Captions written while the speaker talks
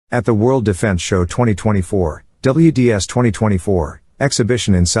At the World Defense Show 2024, WDS 2024,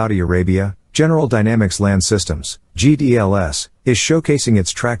 exhibition in Saudi Arabia, General Dynamics Land Systems, GDLS, is showcasing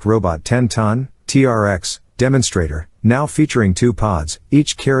its tracked robot 10-ton, TRX, demonstrator, now featuring 2 pods,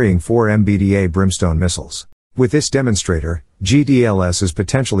 each carrying 4 MBDA Brimstone missiles. With this demonstrator, GDLS is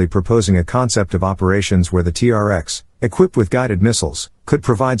potentially proposing a concept of operations where the TRX, equipped with guided missiles, could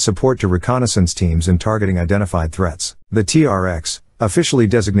provide support to reconnaissance teams in targeting identified threats. The TRX, officially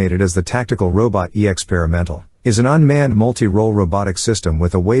designated as the Tactical Robot Experimental, is an unmanned multi-role robotic system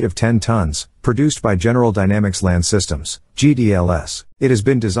with a weight of 10 tons, produced by General Dynamics Land Systems, GDLS. It has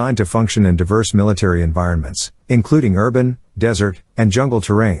been designed to function in diverse military environments, including urban, desert, and jungle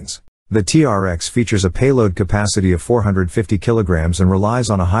terrains. The TRX features a payload capacity of 450 kilograms and relies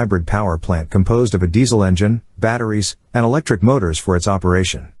on a hybrid power plant composed of a diesel engine, batteries, and electric motors for its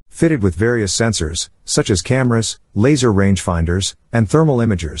operation. Fitted with various sensors, such as cameras, laser rangefinders, and thermal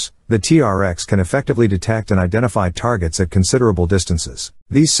imagers, the TRX can effectively detect and identify targets at considerable distances.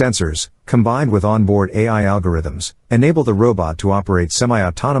 These sensors, combined with onboard AI algorithms, enable the robot to operate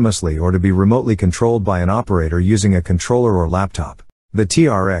semi-autonomously or to be remotely controlled by an operator using a controller or laptop. The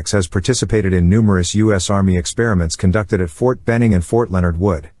TRX has participated in numerous U.S. Army experiments conducted at Fort Benning and Fort Leonard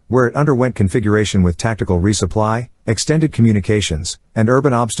Wood, where it underwent configuration with tactical resupply, extended communications, and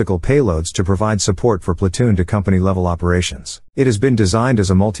urban obstacle payloads to provide support for platoon to company level operations. It has been designed as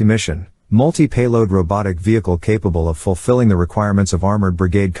a multi-mission, multi-payload robotic vehicle capable of fulfilling the requirements of Armored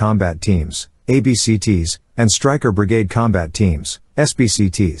Brigade Combat Teams, ABCTs, and Stryker Brigade Combat Teams,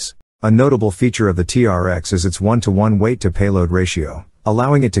 SBCTs. A notable feature of the TRX is its 1-to-1 weight-to-payload ratio,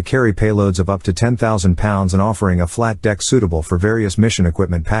 allowing it to carry payloads of up to 10,000 pounds and offering a flat deck suitable for various mission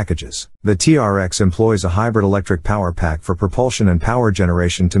equipment packages. The TRX employs a hybrid electric power pack for propulsion and power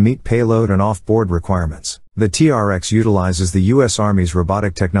generation to meet payload and off-board requirements. The TRX utilizes the U.S. Army's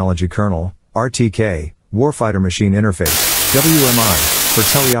Robotic Technology Kernel, RTK, Warfighter Machine Interface, WMI, for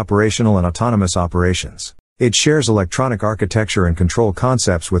teleoperational and autonomous operations. It shares electronic architecture and control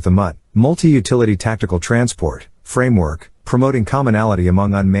concepts with the MUT, Multi-Utility Tactical Transport, framework, promoting commonality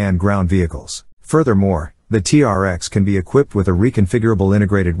among unmanned ground vehicles. Furthermore, the TRX can be equipped with a reconfigurable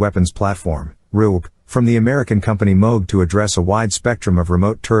integrated weapons platform, RUP, from the American company Moog to address a wide spectrum of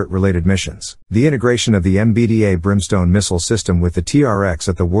remote turret-related missions. The integration of the MBDA Brimstone missile system with the TRX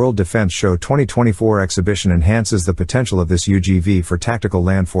at the World Defense Show 2024 exhibition enhances the potential of this UGV for tactical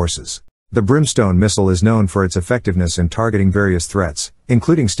land forces. The Brimstone missile is known for its effectiveness in targeting various threats,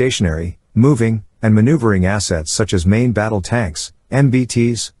 including stationary, moving, and maneuvering assets such as main battle tanks,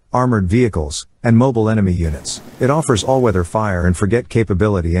 MBTs, armored vehicles, and mobile enemy units. It offers all-weather fire and forget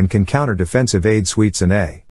capability and can counter defensive aid suites and